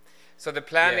level? So the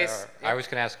plan is... I was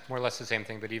going to ask more or less the same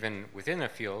thing, but even within a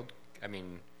field, I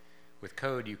mean, with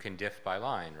code, you can diff by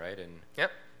line, right? And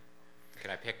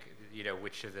can I pick,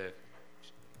 which of the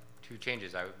 2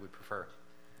 changes I would prefer?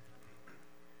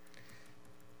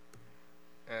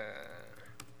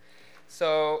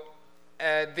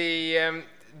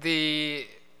 The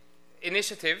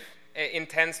initiative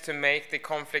intends to make the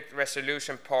conflict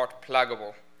resolution part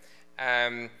pluggable.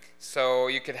 So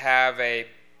you could have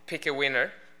pick a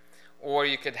winner, or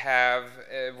you could have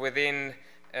within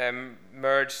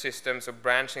merge systems or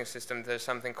branching systems, there's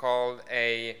something called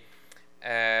a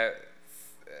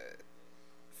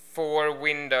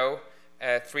 4-window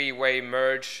three-way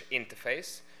merge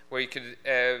interface, where you could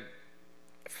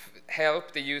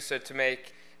help the user to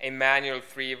make a manual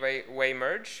three-way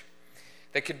merge.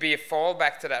 There could be a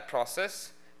fallback to that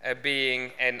process,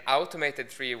 being an automated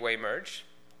three-way merge.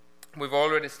 We've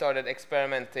already started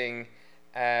experimenting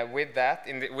with that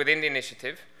within the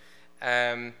initiative,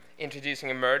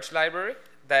 introducing a merge library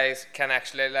that can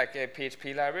actually, like a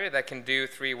PHP library, that can do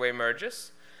three-way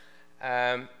merges.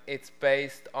 It's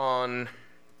based on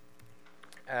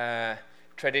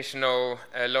traditional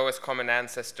lowest common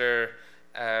ancestor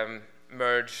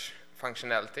merge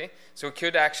functionality. So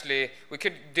we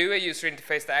could do a user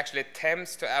interface that actually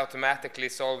attempts to automatically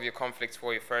solve your conflicts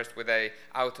for you first with a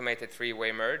automated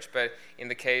three-way merge. But in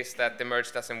the case that the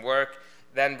merge doesn't work,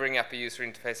 then bring up a user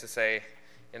interface to say,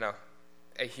 you know,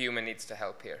 a human needs to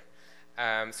help here.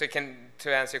 So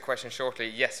to answer your question shortly,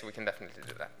 yes, we can definitely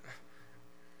do that.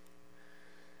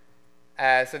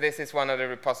 So this is one of the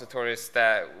repositories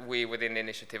that we within the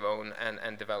initiative own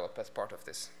and develop as part of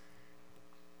this.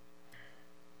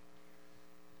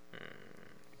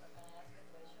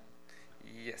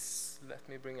 Yes, let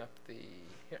me bring up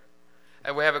here.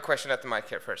 We have a question at the mic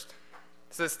here first.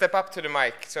 So step up to the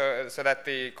mic so that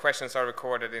the questions are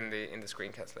recorded in the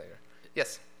screencast later.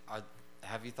 Yes.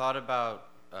 Have you thought about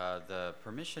the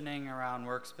permissioning around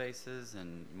workspaces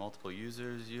and multiple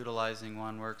users utilizing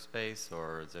one workspace,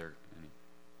 or is there any?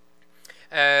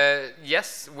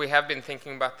 Yes, we have been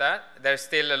thinking about that. There's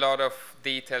still a lot of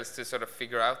details to sort of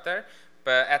figure out there,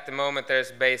 but at the moment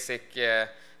there's basic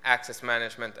access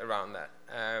management around that.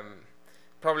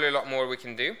 Probably a lot more we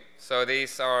can do. So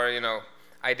these are, you know,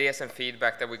 ideas and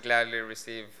feedback that we gladly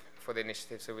receive for the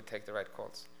initiative, so we take the right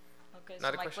calls. Okay,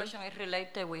 so my question is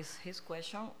related with his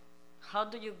question. How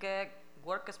do you get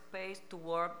workspace to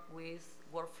work with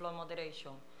workflow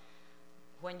moderation?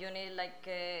 When you need like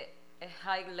a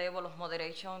high level of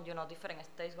moderation, you know, different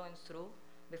states going through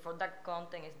before that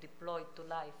content is deployed to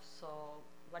live. So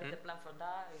what is the plan for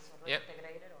that? Is it already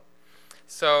integrated? Or?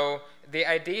 So the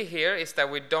idea here is that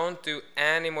we don't do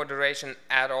any moderation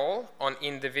at all on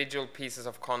individual pieces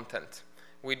of content.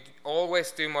 We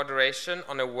always do moderation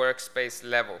on a workspace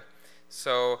level.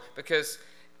 So because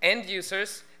end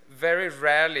users very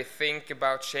rarely think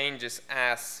about changes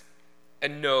as a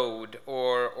node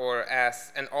or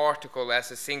as an article,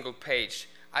 as a single page.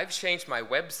 I've changed my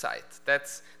website.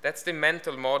 That's the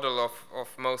mental model of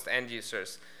most end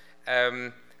users.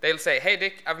 They'll say, hey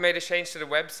Dick, I've made a change to the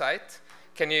website.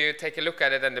 Can you take a look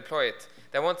at it and deploy it?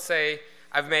 They won't say,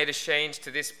 I've made a change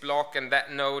to this block and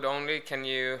that node only. Can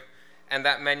you, and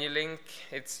that menu link?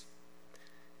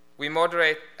 We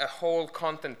moderate a whole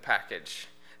content package.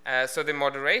 So the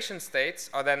moderation states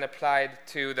are then applied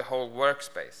to the whole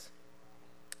workspace.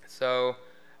 So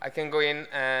I can go in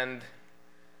and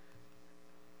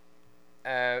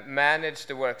manage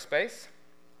the workspace.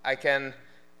 I can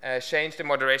change the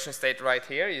moderation state right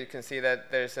here. You can see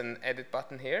that there's an edit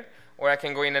button here. Or I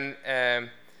can go in and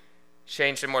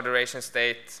change the moderation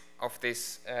state of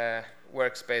this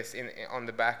workspace on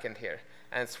the back end here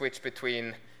and switch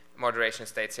between moderation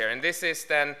states here. And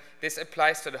this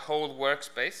applies to the whole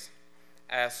workspace.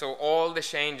 So all the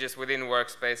changes within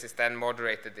workspace is then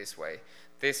moderated this way.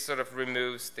 This sort of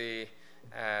removes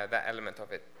that element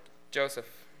of it. Joseph.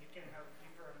 You can have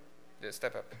different...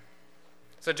 Step up.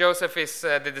 So Joseph is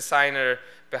the designer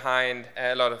behind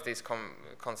a lot of these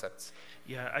concepts.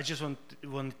 Yeah, I just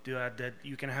want to add that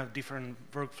you can have different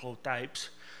workflow types.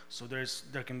 So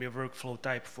there can be a workflow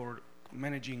type for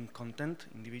managing content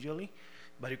individually,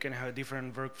 but you can have a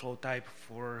different workflow type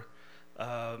for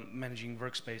managing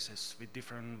workspaces with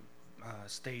different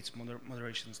states,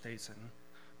 moderation states and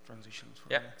transitions.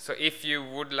 Yeah, so if you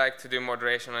would like to do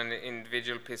moderation on an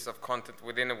individual piece of content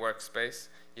within a workspace,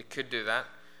 you could do that.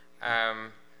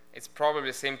 It's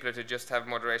probably simpler to just have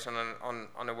moderation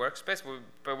on a workspace,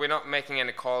 but we're not making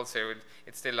any calls here.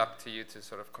 It's still up to you to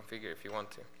sort of configure if you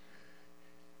want to.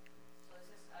 So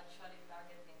this is actually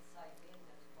targeting site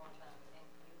builders more than end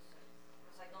users,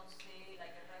 because I don't see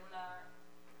like a regular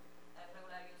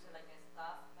user, like a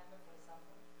staff member, for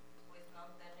example, who is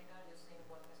non-technical using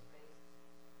workspace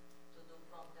to do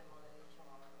content moderation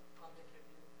or content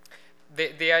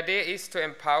review. The idea is to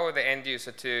empower the end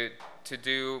user to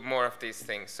do more of these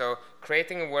things. So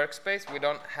creating a workspace, we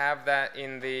don't have that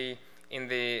in the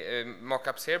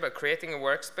mock-ups here, but creating a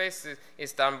workspace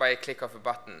is done by a click of a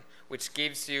button, which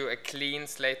gives you a clean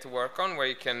slate to work on, where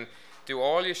you can do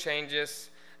all your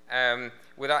changes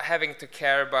without having to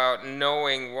care about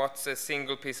knowing what's a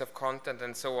single piece of content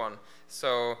and so on.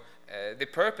 So the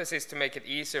purpose is to make it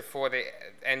easier for the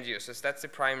end users. That's the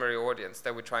primary audience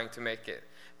that we're trying to make it.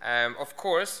 Of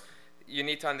course, you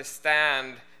need to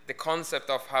understand the concept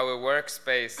of how a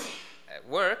workspace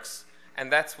works,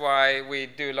 and that's why we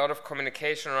do a lot of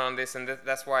communication around this, and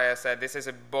that's why I said this is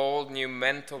a bold new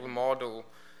mental model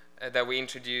that we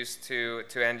introduce to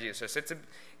end users. It's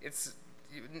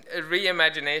a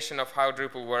reimagination of how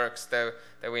Drupal works that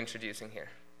we're introducing here.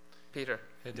 Peter.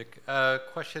 Hey Dick,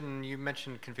 question, you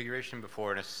mentioned configuration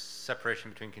before and a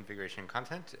separation between configuration and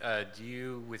content. Do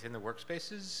you, within the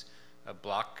workspaces,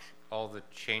 block all the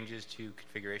changes to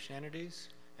configuration entities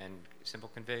and simple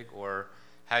config, or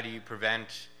how do you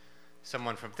prevent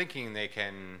someone from thinking they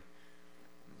can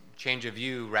change a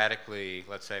view radically,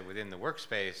 let's say, within the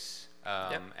workspace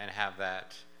and have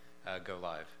that go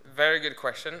live? Very good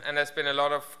question, and there's been a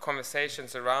lot of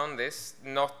conversations around this,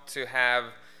 not to have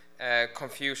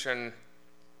confusion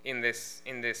in this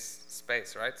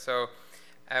space, right? So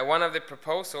one of the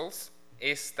proposals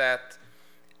is that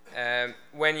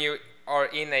when you are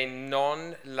in a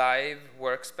non-live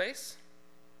workspace,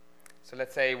 so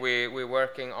let's say we're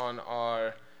working on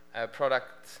our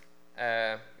product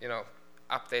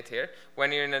update here.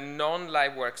 When you're in a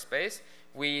non-live workspace,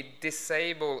 we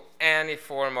disable any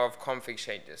form of config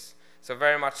changes. So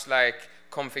very much like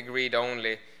config read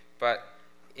only, but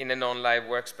in a non-live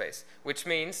workspace, which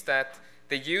means that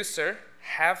the user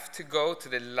have to go to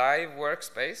the live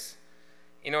workspace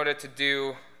in order to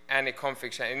do any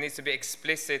config change. It needs to be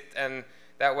explicit, and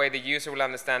that way the user will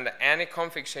understand that any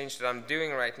config change that I'm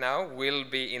doing right now will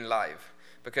be in live.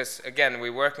 Because again,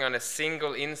 we're working on a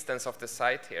single instance of the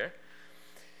site here.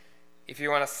 If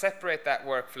you want to separate that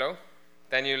workflow,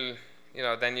 then you'll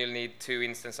need 2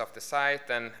 instances of the site,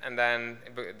 and then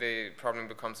the problem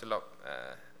becomes a lot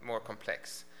more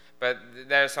complex. But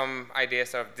there are some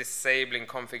ideas of disabling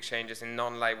config changes in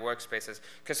non-live workspaces.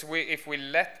 Because if we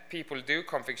let people do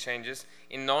config changes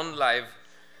in non-live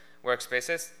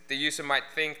workspaces, the user might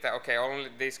think that, okay, only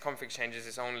these config changes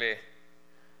is only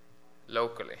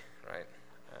locally, right?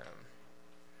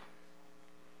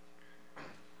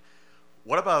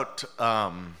 What about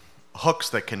hooks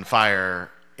that can fire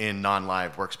in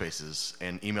non-live workspaces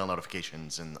and email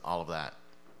notifications and all of that?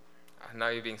 Now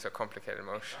you're being so complicated,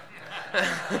 Moshe.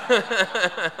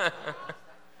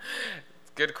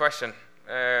 Good question.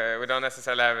 We don't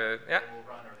necessarily have a... Yeah? They will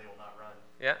run or they will not run.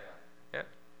 Yeah? Yeah.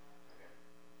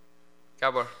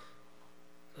 Gabor.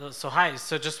 So hi,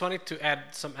 so just wanted to add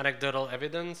some anecdotal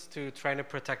evidence to trying to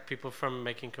protect people from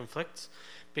making conflicts,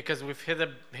 because we've hit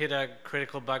a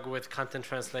critical bug with content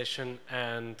translation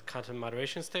and content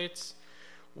moderation states,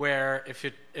 where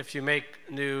if you make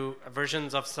new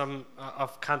versions of some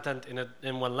of content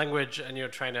in one language and you're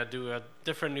trying to do a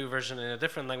different new version in a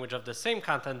different language of the same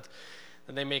content,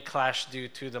 then they may clash due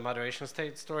to the moderation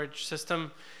state storage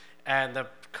system. And the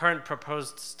current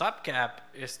proposed stopgap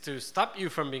is to stop you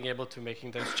from being able to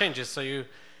making those changes. So you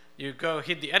go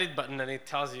hit the edit button and it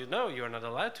tells you, no, you're not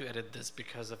allowed to edit this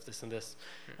because of this and this.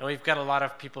 And we've got a lot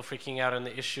of people freaking out on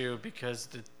the issue because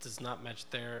it does not match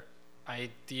their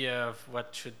idea of what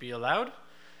should be allowed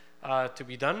to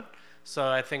be done. So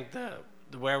I think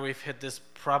where we've hit this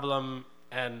problem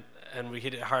and we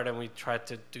hit it hard and we tried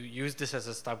to use this as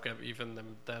a stopgap, even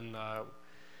then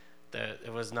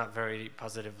it was not very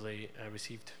positively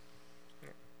received.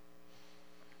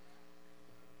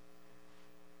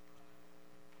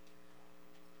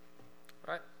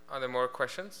 Right. Are there more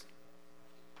questions?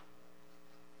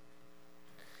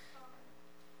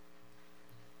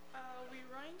 We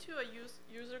run into a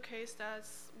user case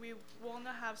that's we want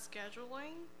to have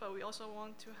scheduling, but we also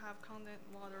want to have content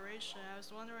moderation. I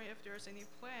was wondering if there's any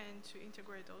plan to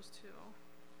integrate those two.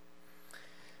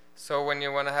 So when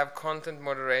you want to have content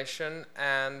moderation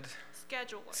and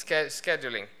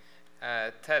scheduling,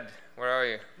 Ted, where are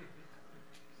you?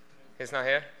 He's not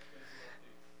here.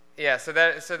 Yeah, so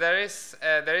there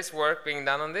is work being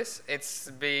done on this.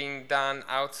 It's being done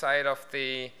outside of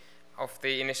the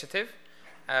initiative,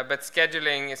 but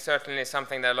scheduling is certainly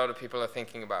something that a lot of people are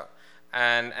thinking about,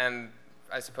 and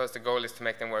I suppose the goal is to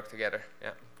make them work together.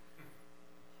 Yeah.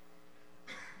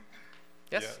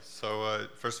 Yes? Yeah, so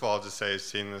first of all, I'll just say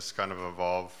seeing this kind of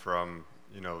evolve from,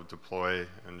 deploy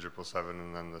in Drupal 7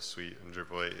 and then the suite in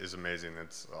Drupal 8 is amazing.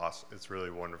 It's awesome. It's really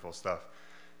wonderful stuff.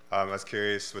 I was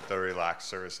curious with the relaxed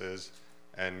services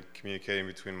and communicating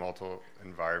between multiple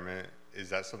environment, is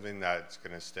that something that's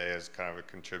going to stay as kind of a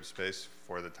contrib space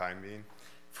for the time being?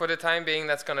 For the time being,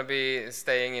 that's going to be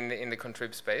staying in the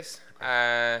contrib space.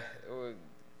 Okay.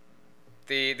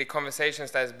 The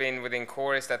conversations that's been within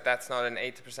core is that that's not an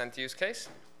 80% use case.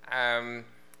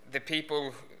 The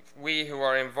people, we who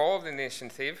are involved in the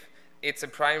initiative, it's a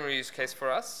primary use case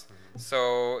for us.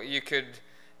 So you could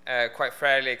quite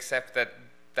fairly accept that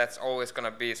that's always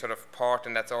going to be sort of part,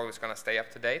 and that's always going to stay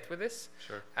up to date with this.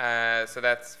 Sure. So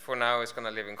that's, for now, is going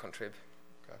to live in contrib.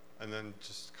 Okay. And then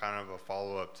just kind of a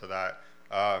follow-up to that.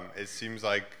 It seems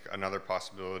like another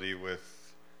possibility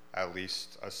with at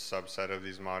least a subset of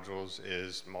these modules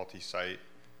is multi-site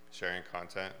sharing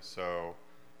content. So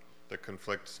the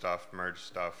conflict stuff, merge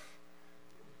stuff,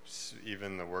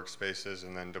 even the workspaces,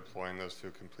 and then deploying those to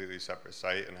a completely separate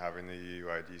site and having the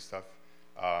UUID stuff.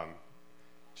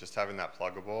 Just having that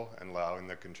pluggable and allowing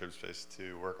the contrib space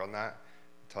to work on that,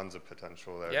 tons of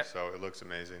potential there. Yep. So it looks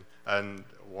amazing. And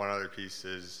one other piece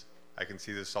is, I can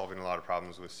see this solving a lot of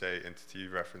problems with, say, entity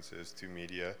references to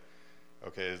media.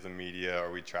 Okay, is the media,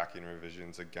 are we tracking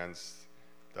revisions against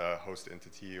the host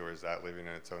entity, or is that living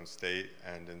in its own state?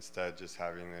 And instead just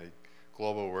having a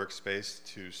global workspace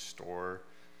to store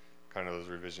kind of those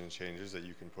revision changes that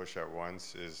you can push at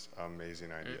once is an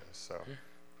amazing idea. So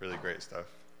really great stuff.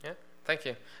 Yeah, thank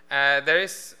you. There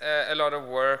is a lot of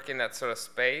work in that sort of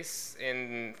space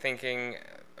in thinking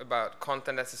about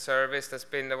content as a service.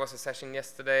 There was a session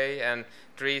yesterday, and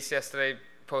Dries yesterday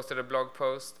posted a blog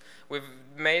post. We've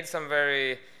made some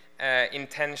very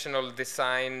intentional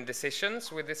design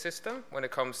decisions with the system when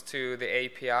it comes to the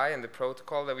API and the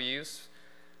protocol that we use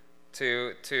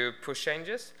to push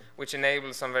changes, which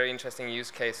enables some very interesting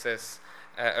use cases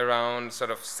around sort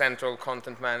of central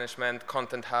content management,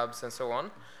 content hubs, and so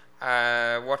on.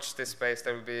 Watch this space.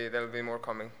 There will be more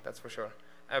coming. That's for sure.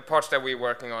 Parts that we're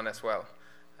working on as well.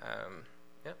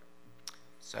 Yeah.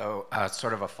 So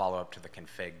sort of a follow-up to the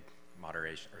config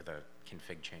moderation, or the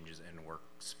config changes in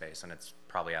workspace, and it's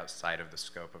probably outside of the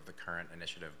scope of the current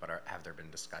initiative, but have there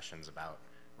been discussions about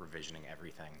revisioning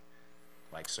everything?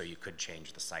 Like, so you could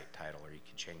change the site title, or you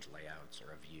could change layouts,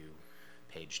 or a view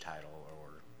page title,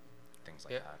 or things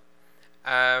like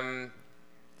that.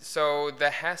 So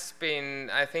there has been,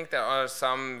 I think there are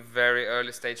some very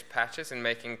early stage patches in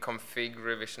making config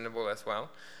revisionable as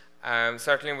well.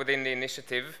 Certainly within the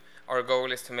initiative, our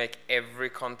goal is to make every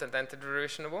content entity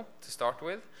revisionable to start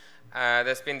with.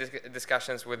 There's been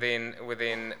discussions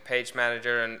within Page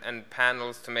Manager and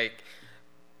panels to make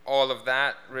all of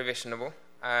that revisionable.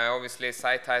 Obviously, a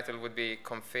site title would be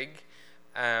config.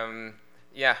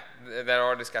 Yeah, there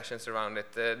are discussions around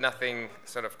it. Nothing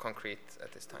sort of concrete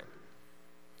at this time.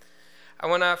 I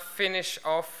want to finish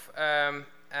off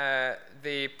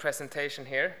the presentation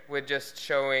here with just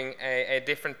showing a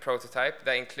different prototype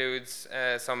that includes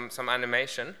some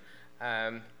animation,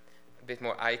 a bit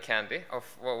more eye candy of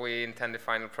what we intend the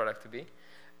final product to be.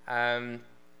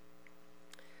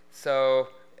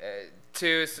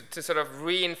 To sort of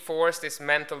reinforce this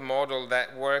mental model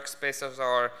that workspaces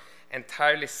are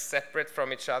entirely separate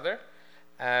from each other,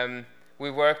 we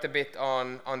worked a bit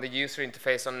on the user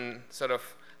interface, on sort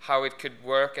of how it could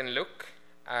work and look.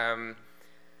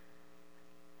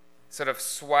 Sort of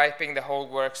swiping the whole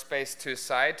workspace to a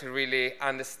side to really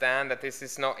understand that this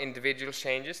is not individual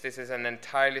changes. This is an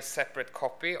entirely separate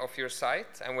copy of your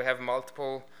site, and we have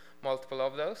multiple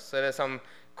of those. So there's some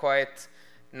quite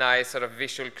nice sort of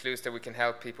visual clues that we can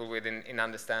help people with in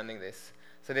understanding this.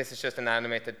 So this is just an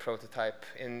animated prototype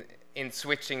in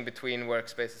switching between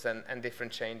workspaces and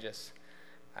different changes,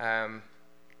 and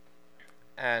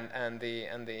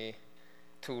the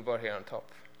toolbar here on top.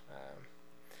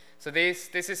 So this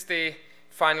is the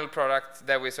final product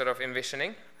that we're sort of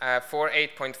envisioning. For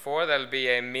 8.4, there'll be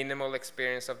a minimal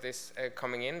experience of this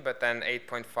coming in, but then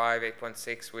 8.5,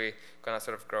 8.6, we're going to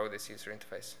sort of grow this user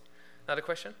interface. Another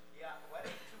question? Yeah, what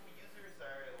if two users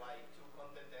are like two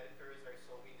content editors are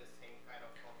solving the same kind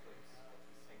of conflicts at the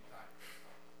same time?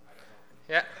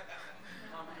 Yeah.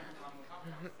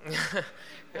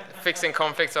 Fixing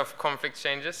conflicts of conflict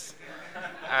changes.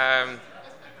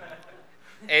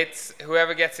 It's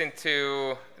whoever gets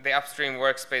into the upstream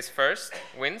workspace first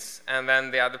wins, and then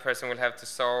the other person will have to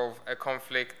solve a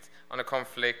conflict on a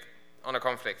conflict on a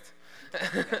conflict.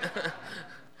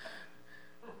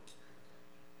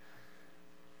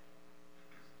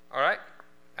 All right.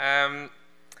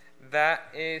 That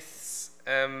is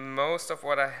most of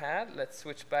what I had. Let's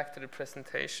switch back to the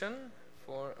presentation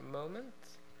for a moment.